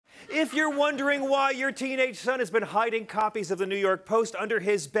If you're wondering why your teenage son has been hiding copies of the New York Post under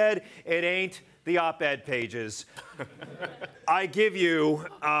his bed, it ain't the op-ed pages. I give you,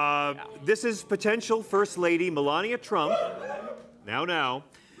 this is potential First Lady Melania Trump, now,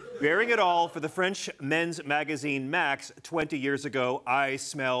 bearing it all for the French men's magazine Max 20 years ago. I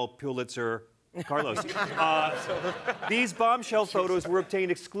smell Pulitzer Carlos. These bombshell photos were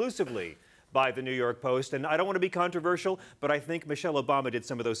obtained exclusively by the New York Post, and I don't want to be controversial, but I think Michelle Obama did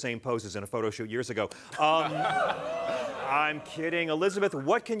some of those same poses in a photo shoot years ago. I'm kidding. Elizabeth,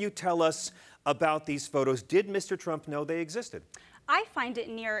 what can you tell us about these photos? Did Mr. Trump know they existed? I find it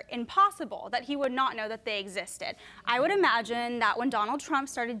near impossible that he would not know that they existed. I would imagine that when Donald Trump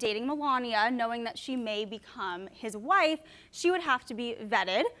started dating Melania, knowing that she may become his wife, she would have to be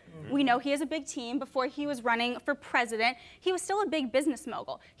vetted. We know he has a big team. Before he was running for president, he was still a big business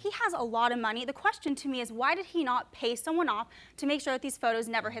mogul. He has a lot of money. The question to me is, why did he not pay someone off to make sure that these photos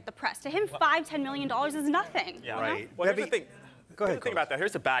never hit the press? To him, $5–10 million is nothing. Yeah, right. Well, here's the thing. Go ahead. Think about that.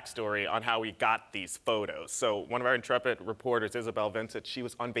 Here's the backstory on how we got these photos. So one of our intrepid reporters, Isabel Vincent, she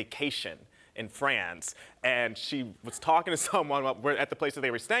was on vacation in France, and she was talking to someone at the place that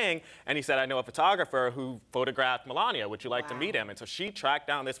they were staying, and he said, I know a photographer who photographed Melania. Would you like to meet him? And so she tracked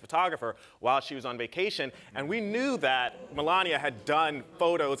down this photographer while she was on vacation, and we knew that Melania had done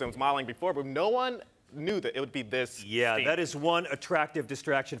photos and was modeling before, but no one knew that it would be this. Yeah, that is one attractive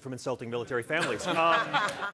distraction from insulting military families.